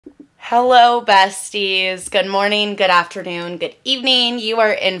Hello, besties. Good morning, good afternoon, good evening. You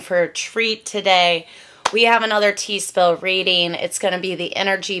are in for a treat today. We have another tea spill reading. It's going to be the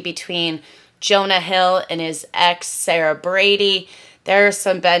energy between Jonah Hill and his ex, Sarah Brady. There's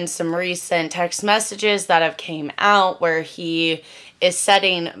been some recent text messages that have came out where he is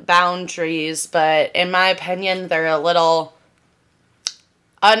setting boundaries, but in my opinion, they're a little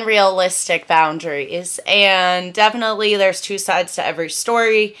unrealistic boundaries. And definitely there's two sides to every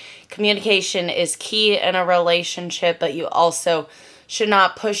story. Communication is key in a relationship, but you also should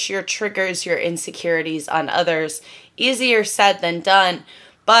not push your triggers, your insecurities on others. Easier said than done,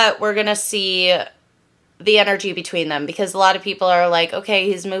 but we're going to see the energy between them because a lot of people are like, okay,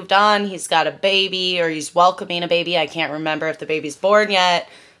 he's moved on, he's got a baby, or he's welcoming a baby. I can't remember if the baby's born yet.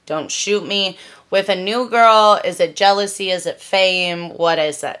 Don't shoot me. With a new girl, is it jealousy? Is it fame? What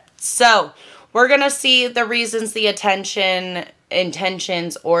is it? So we're going to see the reasons, the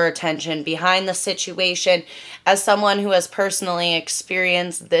intentions or attention behind the situation. As someone who has personally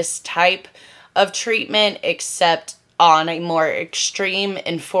experienced this type of treatment, except on a more extreme,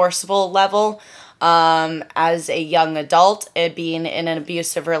 enforceable level, as a young adult, being in an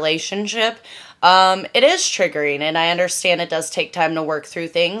abusive relationship, it is triggering, and I understand it does take time to work through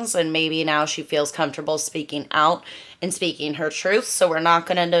things, and maybe now she feels comfortable speaking out and speaking her truth, so we're not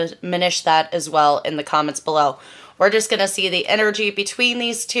going to diminish that as well in the comments below. We're just going to see the energy between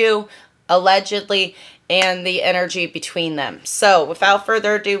these two, allegedly, and the energy between them. So, without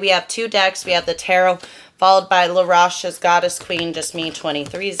further ado, we have two decks. We have the Tarot, followed by La Roche's Goddess Queen, just me,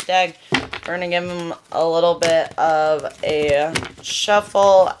 23's deck. We're going to give him a little bit of a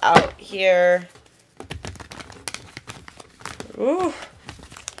shuffle out here. Ooh.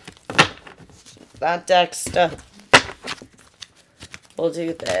 That deck stuff. We'll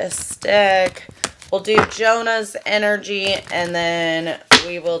do this deck. We'll do Jonah's energy, and then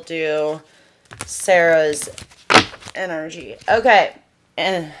we will do Sarah's energy. Okay.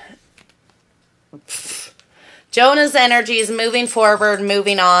 And Jonah's energy is moving forward,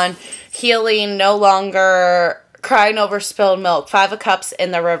 moving on, healing, no longer crying over spilled milk. 5 of Cups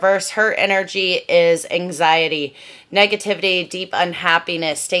in the reverse. Her energy is anxiety, negativity, deep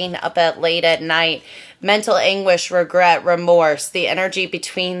unhappiness, staying up late at night, mental anguish, regret, remorse. The energy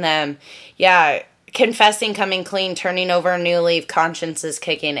between them. Yeah, confessing, coming clean, turning over a new leaf, conscience is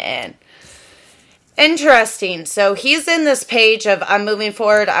kicking in. Interesting. So he's in this page of I'm moving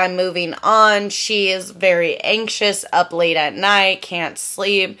forward, I'm moving on. She is very anxious, up late at night, can't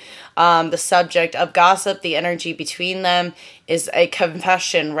sleep. The subject of gossip, the energy between them is a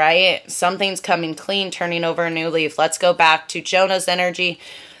confession, right? Something's coming clean, turning over a new leaf. Let's go back to Jonah's energy,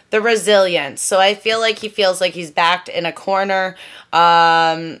 the resilience. So I feel like he feels like he's backed in a corner.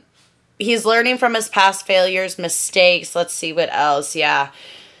 He's learning from his past failures, mistakes. Let's see what else. Yeah.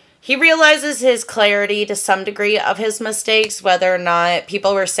 He realizes his clarity to some degree of his mistakes, whether or not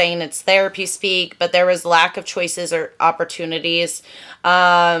people were saying it's therapy speak, but there was lack of choices or opportunities.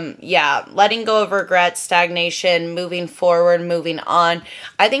 Yeah, letting go of regret, stagnation, moving forward, moving on.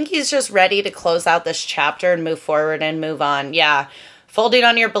 I think he's just ready to close out this chapter and move forward and move on. Yeah. Folding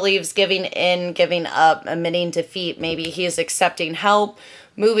on your beliefs, giving in, giving up, admitting defeat. Maybe he is accepting help,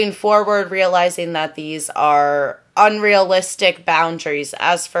 moving forward, realizing that these are unrealistic boundaries.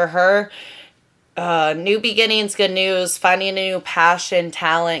 As for her, new beginnings, good news, finding a new passion,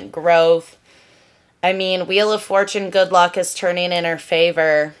 talent, growth. I mean, Wheel of Fortune, good luck is turning in her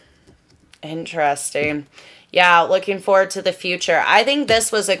favor. Interesting. Yeah, looking forward to the future. I think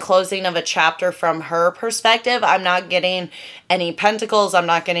this was a closing of a chapter from her perspective. I'm not getting any pentacles. I'm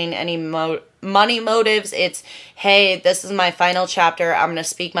not getting any money motives. It's, hey, this is my final chapter. I'm going to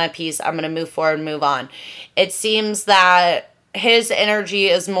speak my piece. I'm going to move forward, move on. It seems that his energy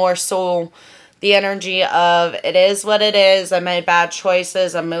is more so the energy of it is what it is. I made bad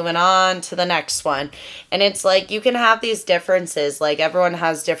choices. I'm moving on to the next one. And it's like you can have these differences. Like everyone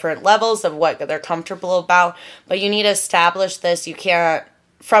has different levels of what they're comfortable about. But you need to establish this. You can't,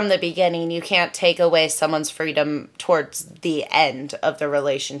 from the beginning, you can't take away someone's freedom towards the end of the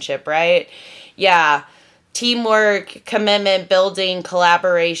relationship, right? Yeah. Teamwork, commitment, building,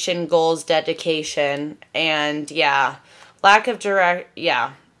 collaboration, goals, dedication. And yeah, lack of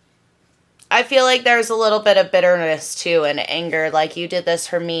yeah. I feel like there's a little bit of bitterness too and anger. Like, you did this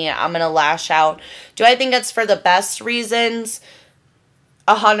for me, I'm going to lash out. Do I think it's for the best reasons?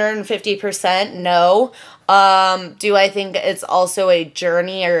 150% no. Do I think it's also a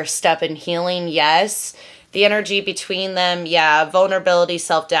journey or a step in healing? Yes. The energy between them, yeah. Vulnerability,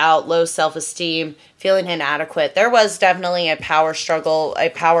 self-doubt, low self-esteem, feeling inadequate. There was definitely a power struggle, a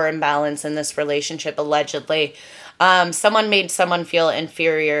power imbalance in this relationship, allegedly. Someone made someone feel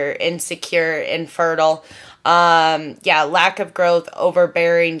inferior, insecure, infertile. Yeah, lack of growth,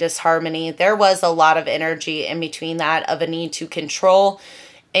 overbearing, disharmony. There was a lot of energy in between that of a need to control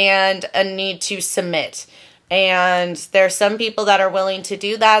and a need to submit. And there's some people that are willing to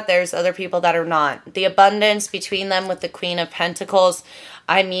do that. There's other people that are not. The abundance between them with the Queen of Pentacles,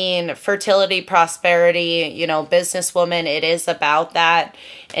 I mean, fertility, prosperity, you know, businesswoman, it is about that.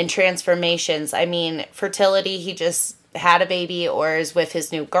 And transformations. I mean, fertility, he just had a baby or is with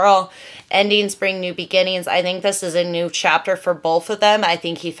his new girl. Endings bring new beginnings. I think this is a new chapter for both of them. I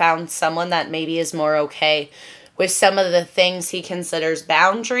think he found someone that maybe is more okay with some of the things he considers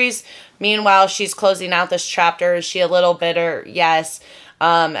boundaries. Meanwhile, she's closing out this chapter. Is she a little bitter? Yes.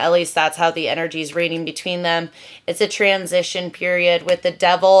 At least that's how the energy is reading between them. It's a transition period. With the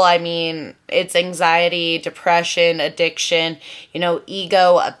devil, I mean, it's anxiety, depression, addiction, you know,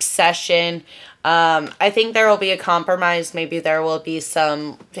 ego, obsession. I think there will be a compromise. Maybe there will be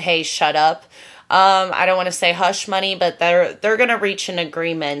some, hey, shut up. I don't want to say hush money, but they're going to reach an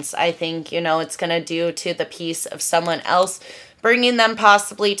agreement. I think, you know, it's going to do to the peace of someone else, bringing them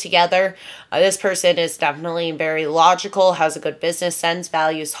possibly together. This person is definitely very logical, has a good business sense,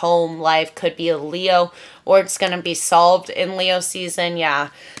 values home, life, could be a Leo, or it's going to be solved in Leo season. Yeah,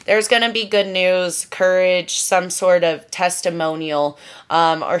 there's going to be good news, courage, some sort of testimonial,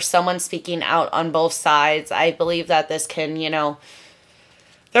 or someone speaking out on both sides. I believe that this can, you know,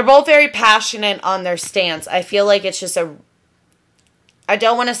 they're both very passionate on their stance. I feel like it's just I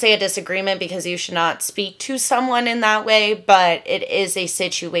don't want to say a disagreement because you should not speak to someone in that way, but it is a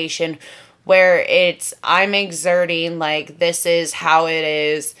situation where I'm exerting, like, this is how it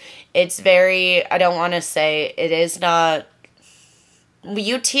is. It's very, I don't want to say, it is not,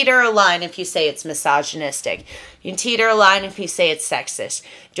 you teeter a line if you say it's misogynistic. You teeter a line if you say it's sexist.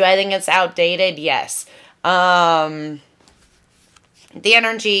 Do I think it's outdated? Yes. The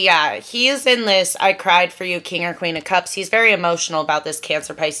energy, yeah, he is in this I cried for you, King or Queen of Cups. He's very emotional about this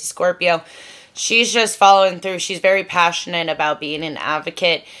Cancer, Pisces, Scorpio. She's just following through. She's very passionate about being an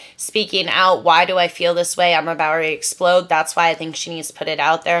advocate, speaking out. Why do I feel this way? I'm about to explode. That's why I think she needs to put it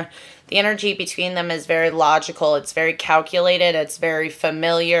out there. The energy between them is very logical. It's very calculated. It's very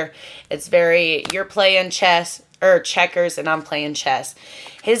familiar. It's very, you're playing chess or checkers and I'm playing chess.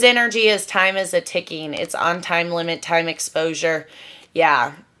 His energy is time is a ticking. It's on time limit, time exposure.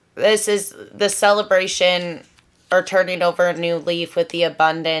 Yeah, this is the celebration or turning over a new leaf with the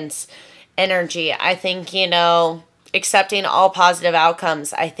abundance energy. I think, you know, accepting all positive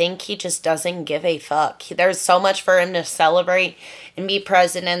outcomes. I think he just doesn't give a fuck. There's so much for him to celebrate and be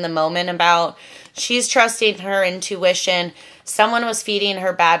present in the moment about. She's trusting her intuition. Someone was feeding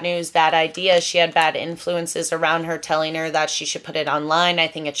her bad news, bad ideas. She had bad influences around her telling her that she should put it online. I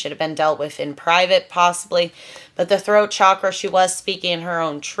think it should have been dealt with in private, possibly. But the throat chakra, she was speaking her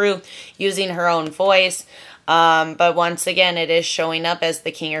own truth, using her own voice. But once again, it is showing up as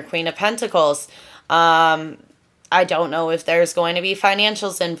the King or Queen of Pentacles. I don't know if there's going to be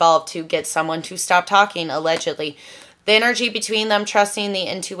financials involved to get someone to stop talking, allegedly. The energy between them, trusting the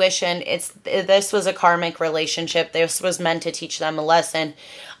intuition. This was a karmic relationship. This was meant to teach them a lesson.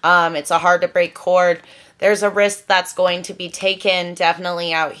 It's a hard to break cord. There's a risk that's going to be taken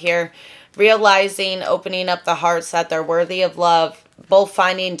definitely out here. Realizing, opening up the hearts that they're worthy of love. Both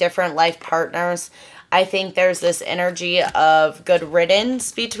finding different life partners. I think there's this energy of good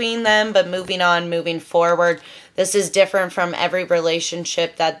riddance between them, but moving on, moving forward. This is different from every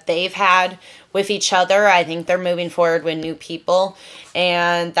relationship that they've had with each other. I think they're moving forward with new people,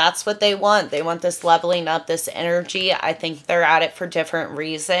 and that's what they want. They want this leveling up, this energy. I think they're at it for different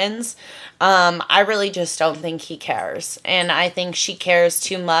reasons. I really just don't think he cares, and I think she cares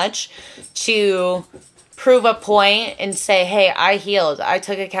too much to prove a point and say, hey, I healed. I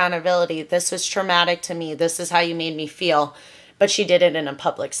took accountability. This was traumatic to me. This is how you made me feel. But she did it in a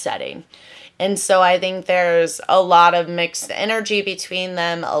public setting. And so I think there's a lot of mixed energy between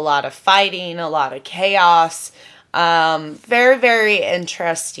them, a lot of fighting, a lot of chaos. Very, very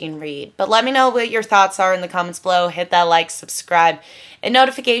interesting read. But let me know what your thoughts are in the comments below. Hit that like, subscribe, and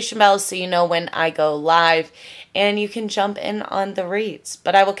notification bell so you know when I go live. And you can jump in on the reads.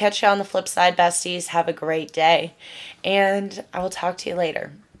 But I will catch you on the flip side, besties. Have a great day. And I will talk to you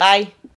later. Bye.